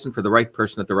right medicine for the right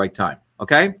person at the right time.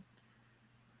 Okay?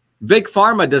 Big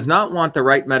Pharma does not want the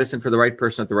right medicine for the right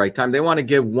person at the right time. They want to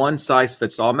give one size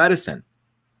fits all medicine,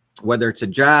 whether it's a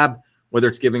jab, whether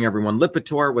it's giving everyone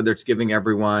Lipitor, whether it's giving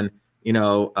everyone, an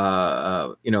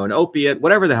opiate,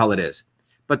 whatever the hell it is.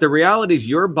 But the reality is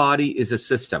your body is a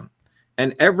system,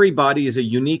 and every body is a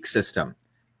unique system.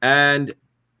 And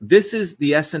this is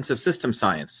the essence of system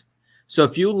science. So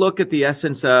if you look at the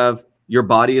essence of your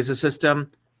body as a system,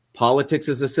 politics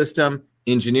as a system,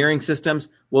 engineering systems,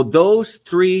 well, those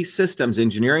 3 systems,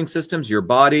 engineering systems, your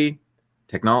body,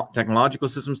 technological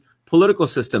systems, political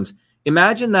systems,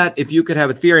 imagine that if you could have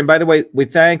a theory. And by the way,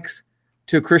 with thanks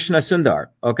to Krishna Sundar,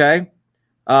 okay?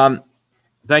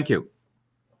 Thank you.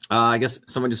 I guess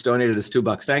someone just donated us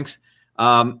 $2. Thanks.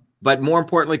 But more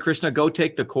importantly, Krishna, go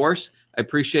take the course. I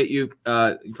appreciate you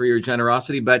for your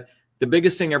generosity. But the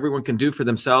biggest thing everyone can do for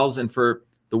themselves and for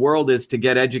the world is to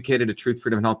get educated at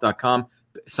truthfreedomhealth.com.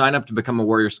 Sign up to become a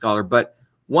warrior scholar. But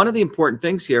one of the important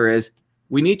things here is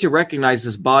we need to recognize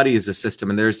this body as a system,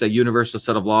 and there's a universal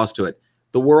set of laws to it.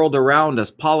 The world around us,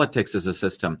 politics is a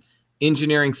system.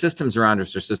 Engineering systems around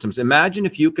us are systems. Imagine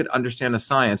if you could understand a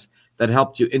science that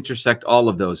helped you intersect all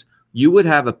of those. You would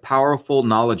have a powerful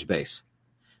knowledge base.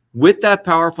 With that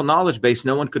powerful knowledge base,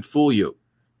 no one could fool you.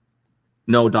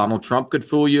 No Donald Trump could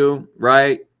fool you,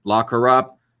 right? Lock her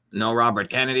up. No Robert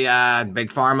Kennedy,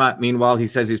 Big Pharma. Meanwhile, he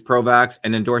says he's pro-vax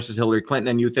and endorses Hillary Clinton,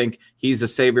 and you think he's a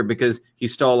savior because he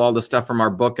stole all the stuff from our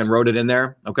book and wrote it in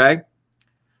there, okay?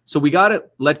 So we got to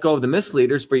let go of the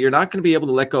misleaders, but you're not going to be able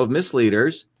to let go of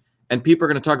misleaders. And people are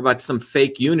going to talk about some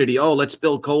fake unity. Oh, let's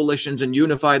build coalitions and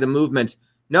unify the movements.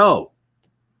 No,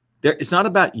 it's not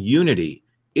about unity.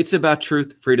 It's about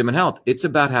truth, freedom, and health. It's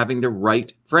about having the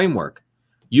right framework.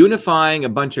 Unifying a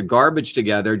bunch of garbage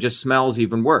together just smells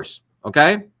even worse,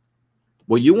 okay?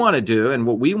 What you want to do and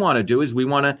what we want to do is we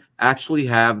want to actually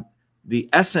have the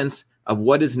essence of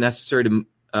what is necessary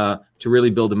to really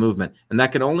build a movement. And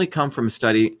that can only come from a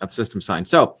study of system science.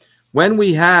 So when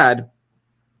we had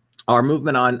our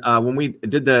movement on, when we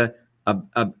did the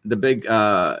big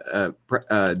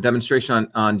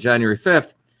demonstration on January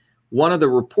 5th, one of the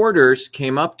reporters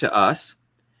came up to us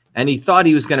and he thought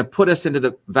he was going to put us into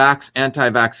the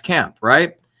anti-vax camp,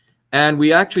 right? And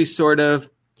we actually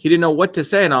he didn't know what to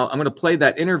say. And I'm going to play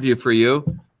that interview for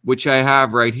you, which I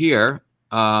have right here.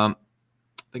 I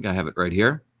think I have it right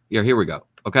here. Yeah, here we go.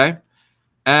 Okay.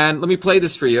 And let me play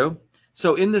this for you.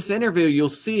 So in this interview, you'll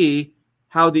see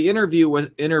how the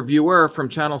interviewer from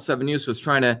Channel 7 News was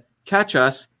trying to catch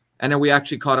us, and then we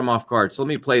actually caught him off guard. So let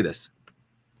me play this.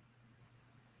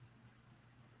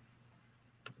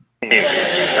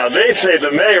 Now, they say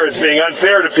the mayor is being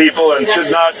unfair to people and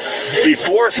should not be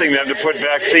forcing them to put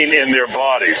vaccine in their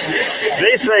bodies.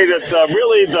 They say that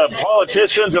really the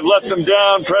politicians have let them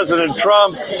down. President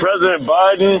Trump, President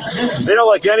Biden, they don't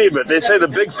like any of it. They say the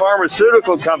big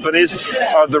pharmaceutical companies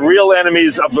are the real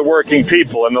enemies of the working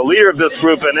people. And the leader of this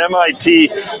group, an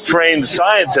MIT-trained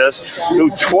scientist who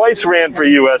twice ran for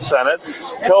U.S. Senate,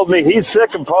 told me he's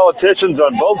sick of politicians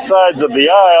on both sides of the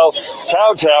aisle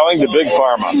kowtowing to big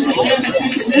pharma.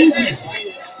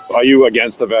 Are you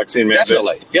against the vaccine mandate?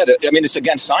 Definitely. Yeah, I mean, it's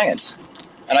against science.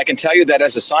 And I can tell you that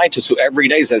as a scientist who every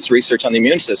day does research on the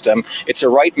immune system, it's the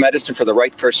right medicine for the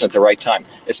right person at the right time.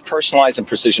 It's personalized and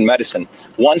precision medicine.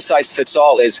 One size fits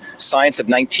all is science of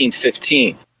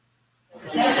 1915.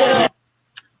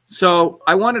 So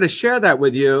I wanted to share that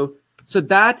with you. So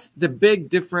that's the big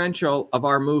differential of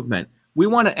our movement. We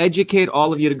want to educate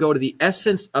all of you to go to the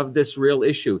essence of this real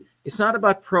issue. It's not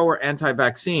about pro or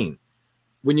anti-vaccine.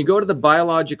 When you go to the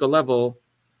biological level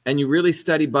and you really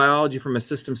study biology from a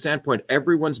system standpoint,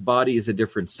 everyone's body is a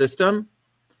different system.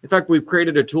 In fact, we've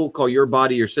created a tool called Your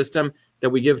Body, Your System that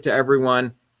we give to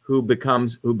everyone who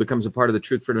becomes a part of the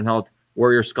Truth, Freedom, and Health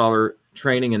Warrior Scholar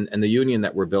training and the union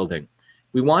that we're building.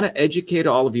 We want to educate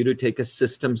all of you to take a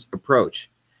systems approach.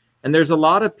 And there's a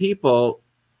lot of people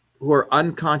who are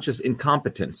unconscious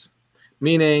incompetence,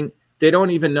 meaning they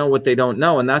don't even know what they don't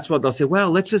know. And that's what they'll say,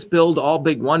 well, let's just build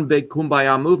one big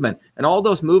kumbaya movement. And all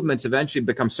those movements eventually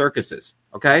become circuses,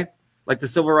 okay? Like the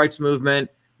civil rights movement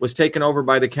was taken over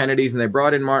by the Kennedys and they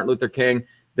brought in Martin Luther King.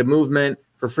 The movement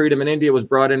for freedom in India was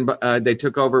brought in, they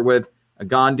took over with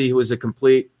Gandhi, who was a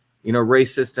complete,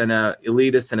 racist and a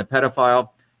elitist and a pedophile.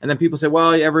 And then people say,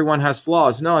 well, everyone has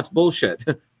flaws. No, it's bullshit.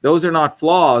 Those are not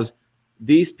flaws.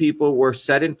 These people were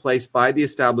set in place by the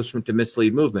establishment to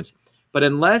mislead movements. But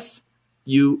unless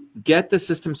you get the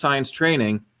system science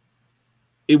training,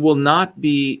 it will not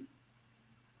be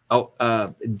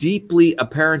deeply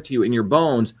apparent to you in your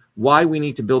bones why we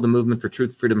need to build a movement for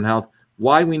truth, freedom, and health,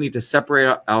 why we need to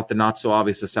separate out the not so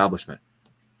obvious establishment.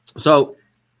 So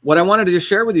what I wanted to just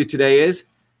share with you today is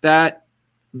that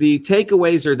the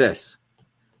takeaways are this.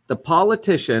 The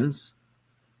politicians,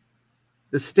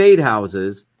 the state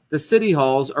houses, the city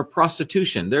halls are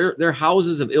prostitution. They're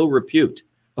houses of ill repute.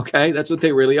 Okay, that's what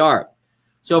they really are.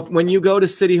 So when you go to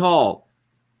City Hall,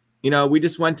 we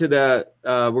just went to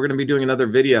we're going to be doing another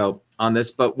video on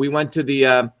this, but we went to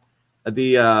the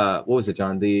what was it,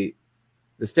 John? The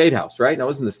State House, right? No, it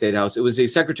wasn't the State House. It was the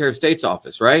Secretary of State's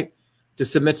office, right? To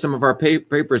submit some of our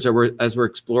papers as we're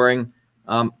exploring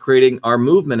creating our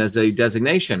movement as a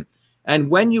designation.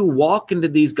 And when you walk into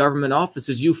these government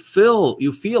offices, you feel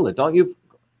it, don't you?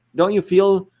 Don't you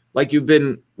feel like you've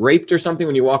been raped or something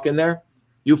when you walk in there?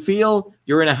 You feel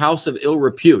you're in a house of ill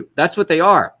repute. That's what they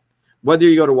are. Whether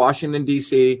you go to Washington,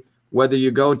 D.C., whether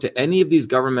you go to any of these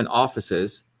government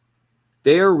offices,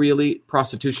 they are really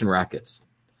prostitution rackets.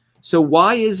 So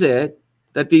why is it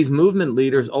that these movement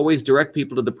leaders always direct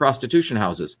people to the prostitution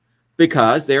houses?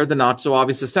 Because they're the not so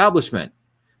obvious establishment.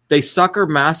 They sucker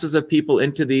masses of people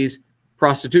into these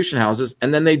prostitution houses,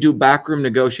 and then they do backroom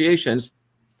negotiations,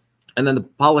 and then the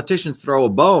politicians throw a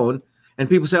bone, and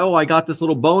people say, oh, I got this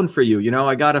little bone for you.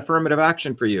 I got affirmative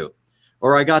action for you.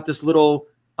 Or I got this little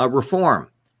reform.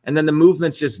 And then the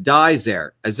movement just dies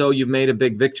there as though you've made a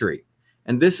big victory.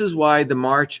 And this is why the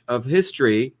march of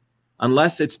history,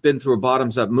 unless it's been through a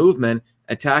bottoms-up movement,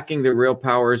 attacking the real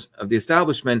powers of the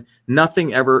establishment,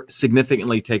 nothing ever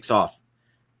significantly takes off.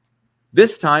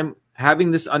 This time, having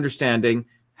this understanding,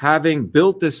 having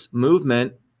built this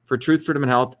movement for truth, freedom,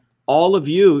 and health, all of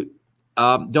you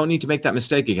don't need to make that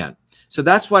mistake again. So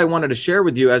that's why I wanted to share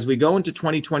with you as we go into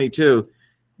 2022.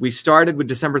 We started with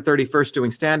December 31st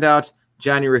doing standouts,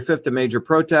 January 5th, a major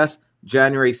protest,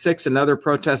 January 6th, another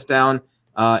protest down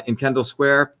in Kendall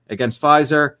Square against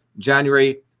Pfizer,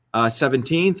 January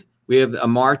 17th, we have a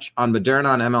march on Moderna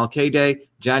on MLK Day,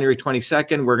 January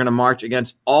 22nd, we're going to march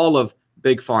against all of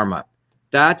Big Pharma.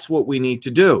 That's what we need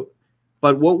to do.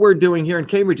 But what we're doing here in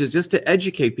Cambridge is just to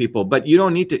educate people, but you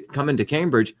don't need to come into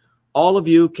Cambridge. All of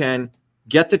you can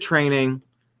get the training,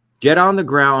 get on the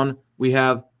ground. We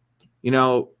have,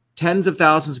 tens of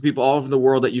thousands of people all over the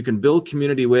world that you can build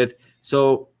community with.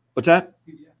 So what's that?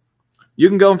 You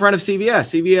can go in front of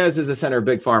CVS. CVS is a center of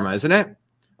big pharma, isn't it?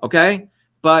 Okay.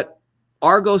 But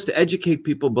our goal is to educate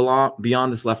people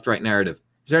beyond this left-right narrative.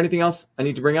 Is there anything else I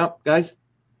need to bring up, guys?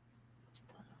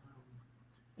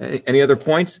 Any other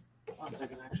points? 1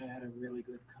 second. Actually, I had a really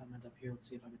good comment up here. Let's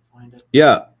see if I can find it.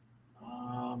 Yeah.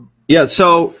 Yeah.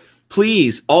 So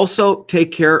please also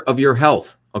take care of your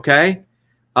health. Okay.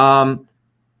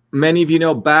 Many of you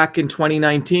know back in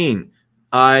 2019,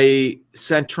 I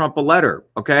sent Trump a letter.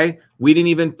 Okay. We didn't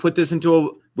even put this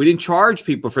we didn't charge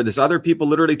people for this. Other people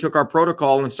literally took our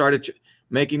protocol and started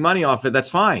making money off it. That's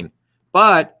fine.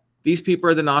 But these people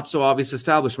are the not so obvious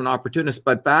establishment opportunists.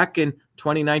 But back in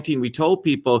 2019, we told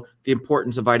people the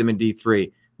importance of vitamin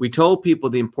D3. We told people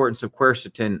the importance of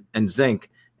quercetin and zinc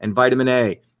and vitamin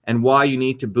A and why you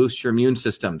need to boost your immune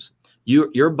systems.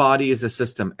 Your body is a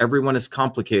system. Everyone is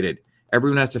complicated.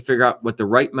 Everyone has to figure out what the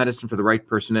right medicine for the right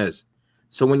person is.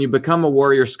 So when you become a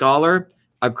warrior scholar,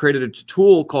 I've created a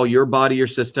tool called Your Body, Your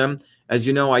System. As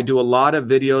you know, I do a lot of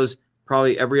videos,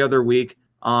 probably every other week,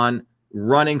 on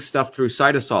running stuff through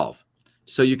Cytosolve.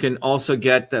 So you can also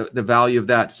get the value of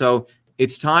that. So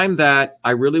it's time that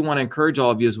I really want to encourage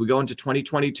all of you as we go into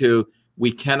 2022,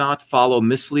 we cannot follow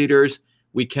misleaders.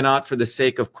 We cannot, for the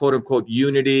sake of quote unquote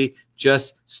unity,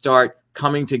 just start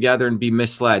coming together and be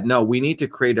misled. No, we need to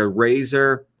create a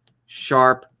razor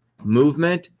sharp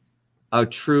movement, a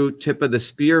true tip of the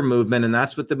spear movement. And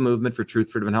that's what the movement for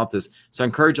truth, freedom, and health is. So I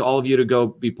encourage all of you to go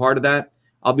be part of that.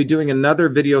 I'll be doing another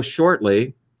video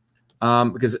shortly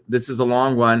because this is a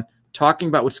long one, talking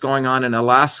about what's going on in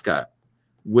Alaska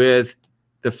with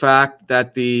the fact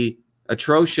that the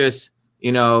atrocious,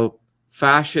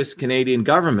 fascist Canadian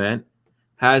government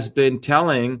has been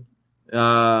telling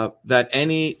that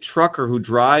any trucker who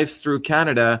drives through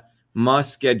Canada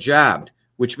must get jabbed,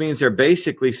 which means they're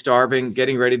basically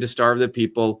getting ready to starve the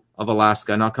people of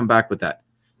Alaska. And I'll come back with that.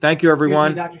 Thank you,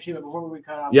 everyone. Dr. Shiva, before we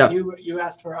cut off, yeah. You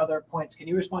asked for other points. Can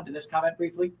you respond to this comment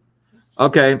briefly?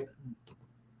 Okay.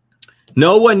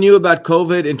 No one knew about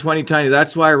COVID in 2020.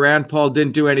 That's why Rand Paul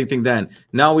didn't do anything then.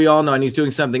 Now we all know, and he's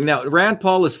doing something. Now, Rand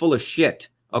Paul is full of shit,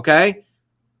 okay?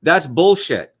 That's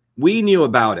bullshit. We knew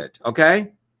about it,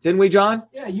 okay? Didn't we, John?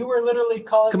 Yeah, you were literally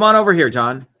calling. Come on over here,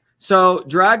 John. So,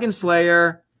 Dragon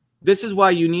Slayer, this is why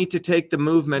you need to take the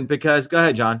movement because, go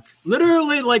ahead, John.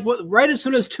 Literally, right as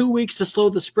soon as 2 weeks to slow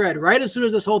the spread, right as soon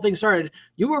as this whole thing started,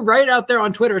 you were right out there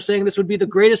on Twitter saying this would be the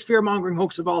greatest fear-mongering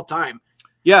hoax of all time.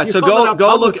 Yeah, so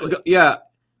go look. Yeah,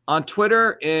 on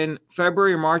Twitter in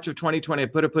February or March of 2020, I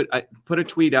put a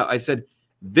tweet out. I said,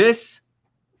 this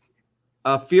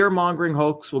fear-mongering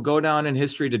hoax will go down in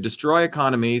history to destroy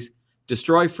economies,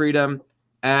 destroy freedom,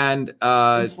 and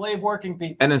enslave working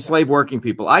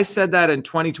people. I said that in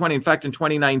 2020. In fact, in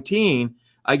 2019,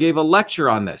 I gave a lecture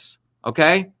on this,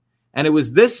 okay? And it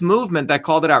was this movement that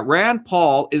called it out. Rand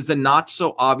Paul is the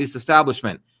not-so-obvious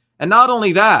establishment. And not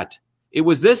only that, it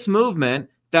was this movement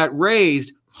that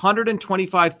raised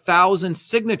 125,000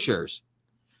 signatures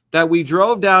that we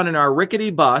drove down in our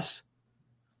rickety bus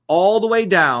all the way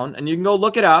down, and you can go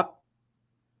look it up,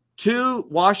 to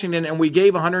Washington, and we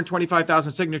gave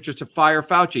 125,000 signatures to Fire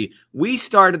Fauci. We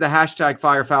started the hashtag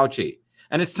Fire Fauci.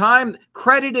 And it's time.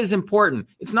 Credit is important.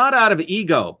 It's not out of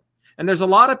ego. And there's a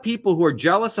lot of people who are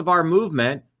jealous of our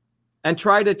movement and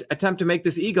try to attempt to make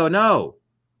this ego. No.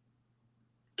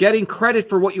 Getting credit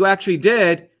for what you actually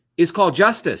did is called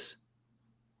justice.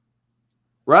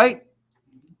 Right?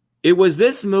 It was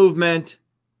this movement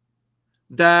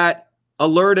that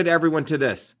alerted everyone to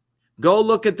this. Go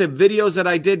look at the videos that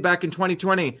I did back in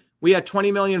 2020. We had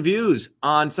 20 million views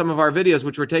on some of our videos,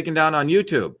 which were taken down on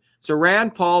YouTube. So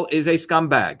Rand Paul is a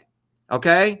scumbag.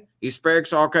 Okay? He's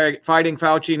fighting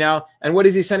Fauci now. And what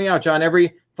is he sending out, John?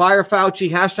 Every Fire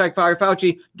Fauci, hashtag Fire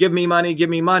Fauci, give me money,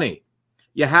 give me money.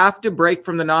 You have to break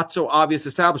from the not so obvious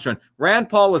establishment. Rand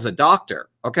Paul is a doctor.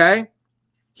 Okay?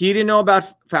 He didn't know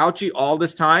about Fauci all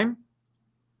this time.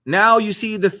 Now you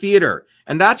see the theater.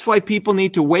 And that's why people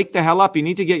need to wake the hell up. You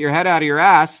need to get your head out of your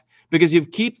ass because if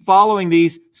you keep following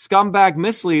these scumbag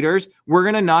misleaders, we're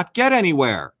going to not get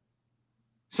anywhere.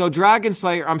 So Dragon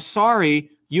Slayer, I'm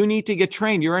sorry, you need to get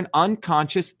trained. You're an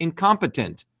unconscious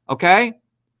incompetent, okay?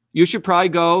 You should probably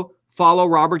go follow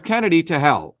Robert Kennedy to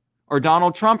hell or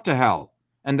Donald Trump to hell.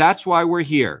 And that's why we're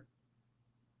here.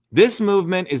 This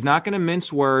movement is not going to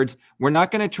mince words. We're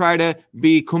not going to try to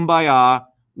be kumbaya.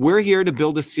 We're here to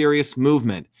build a serious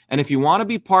movement. And if you want to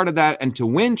be part of that and to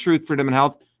win truth, freedom, and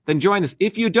health, then join us.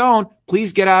 If you don't,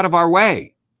 please get out of our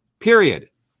way. Period. Is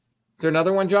there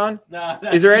another one, John? No.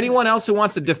 Is there anyone else who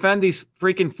wants to defend these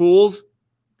freaking fools?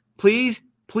 Please,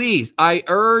 I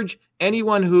urge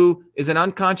anyone who is an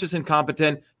unconscious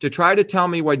incompetent to try to tell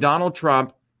me why Donald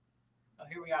Trump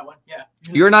got one. Yeah.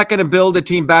 You're not going to build a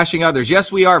team bashing others.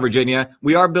 Yes, we are, Virginia.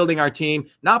 We are building our team,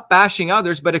 not bashing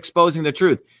others, but exposing the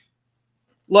truth.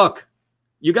 Look,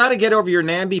 you got to get over your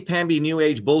namby-pamby new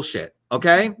age bullshit,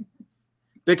 okay?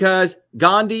 Because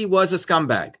Gandhi was a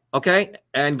scumbag, okay?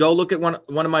 And go look at one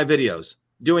of my videos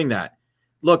doing that.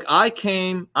 Look,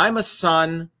 I'm a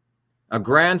son, a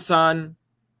grandson,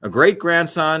 a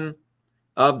great-grandson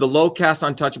of the low-caste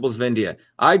untouchables of India.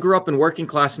 I grew up in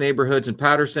working-class neighborhoods in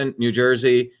Paterson, New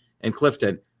Jersey, and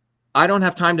Clifton. I don't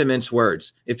have time to mince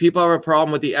words. If people have a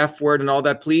problem with the F word and all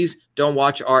that, please don't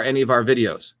watch any of our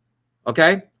videos,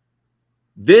 okay?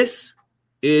 This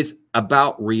is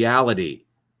about reality.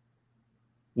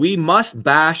 We must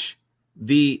bash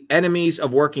the enemies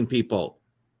of working people.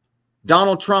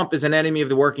 Donald Trump is an enemy of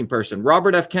the working person.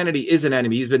 Robert F. Kennedy is an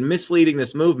enemy. He's been misleading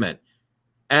this movement.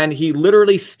 And he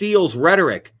literally steals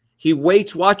rhetoric. He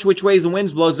waits, watch which ways the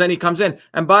wind blows, then he comes in.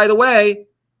 And by the way,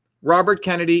 Robert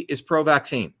Kennedy is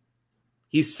pro-vaccine.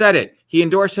 He said it. He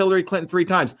endorsed Hillary Clinton 3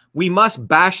 times. We must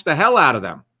bash the hell out of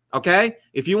them, okay?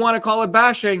 If you want to call it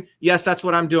bashing, yes, that's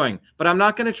what I'm doing. But I'm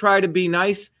not going to try to be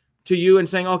nice to you and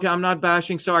saying, okay, I'm not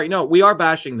bashing, sorry. No, we are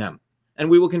bashing them, and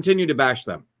we will continue to bash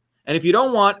them. And if you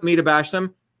don't want me to bash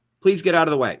them, please get out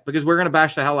of the way, because we're going to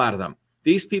bash the hell out of them.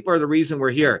 These people are the reason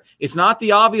we're here. It's not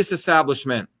the obvious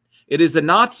establishment. It is the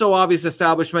not so obvious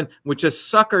establishment which has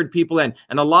suckered people in.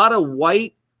 And a lot of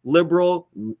white, liberal,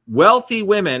 wealthy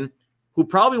women who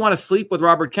probably want to sleep with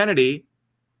Robert Kennedy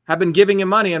have been giving him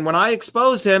money. And when I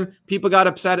exposed him, people got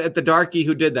upset at the darky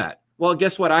who did that. Well,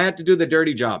 guess what? I had to do the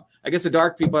dirty job. I guess the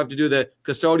dark people have to do the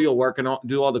custodial work and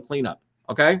do all the cleanup.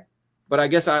 Okay? But I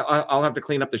guess I'll have to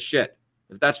clean up the shit.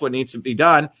 If that's what needs to be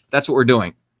done, that's what we're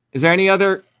doing. Is there any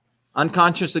other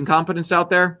unconscious incompetence out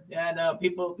there? Yeah, no,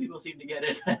 people seem to get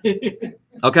it.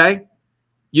 Okay?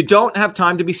 You don't have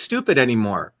time to be stupid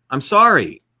anymore. I'm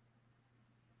sorry.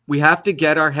 We have to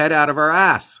get our head out of our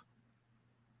ass.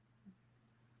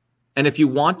 And if you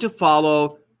want to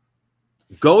follow,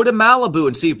 go to Malibu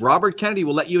and see if Robert Kennedy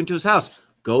will let you into his house.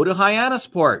 Go to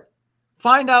Hyannisport.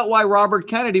 Find out why Robert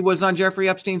Kennedy was on Jeffrey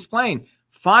Epstein's plane.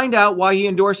 Find out why he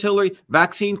endorsed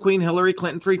vaccine queen Hillary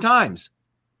Clinton 3 times.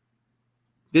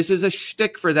 This is a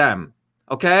shtick for them,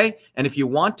 okay? And if you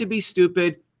want to be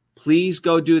stupid, please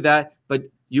go do that. But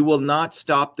you will not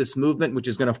stop this movement, which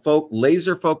is going to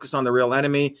laser focus on the real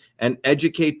enemy and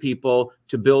educate people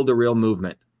to build a real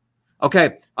movement.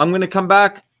 Okay, I'm going to come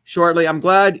back shortly. I'm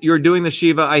glad you're doing the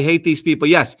Shiva. I hate these people.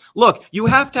 Yes, look, you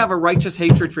have to have a righteous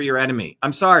hatred for your enemy.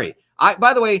 I'm sorry.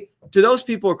 By the way, to those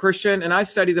people who are Christian, and I've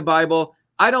studied the Bible,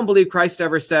 I don't believe Christ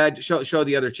ever said, show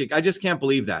the other cheek. I just can't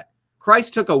believe that.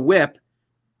 Christ took a whip,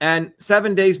 and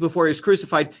 7 days before he was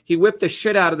crucified, he whipped the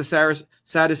shit out of the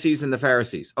Sadducees and the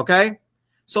Pharisees, okay?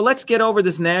 So let's get over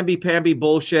this namby-pamby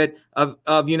bullshit of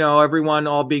everyone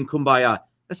all being kumbaya.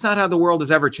 That's not how the world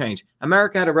has ever changed.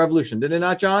 America had a revolution, did it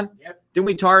not, John? Yep. Didn't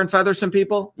we tar and feather some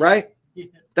people, right? Yeah.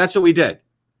 That's what we did.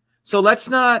 So let's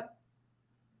not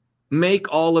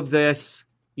make all of this,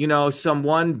 some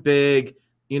one big,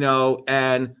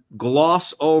 and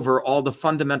gloss over all the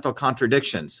fundamental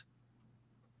contradictions.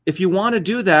 If you want to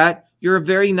do that, you're a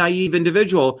very naive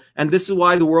individual. And this is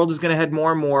why the world is going to head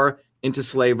more and more into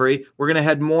slavery. We're going to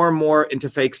head more and more into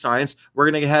fake science. We're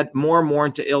going to head more and more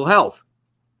into ill health.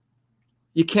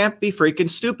 You can't be freaking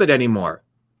stupid anymore.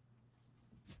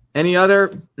 Any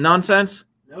other nonsense?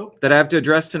 Nope. That I have to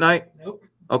address tonight? Nope.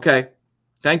 Okay.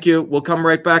 Thank you. We'll come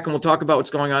right back and we'll talk about what's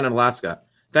going on in Alaska.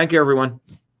 Thank you, everyone.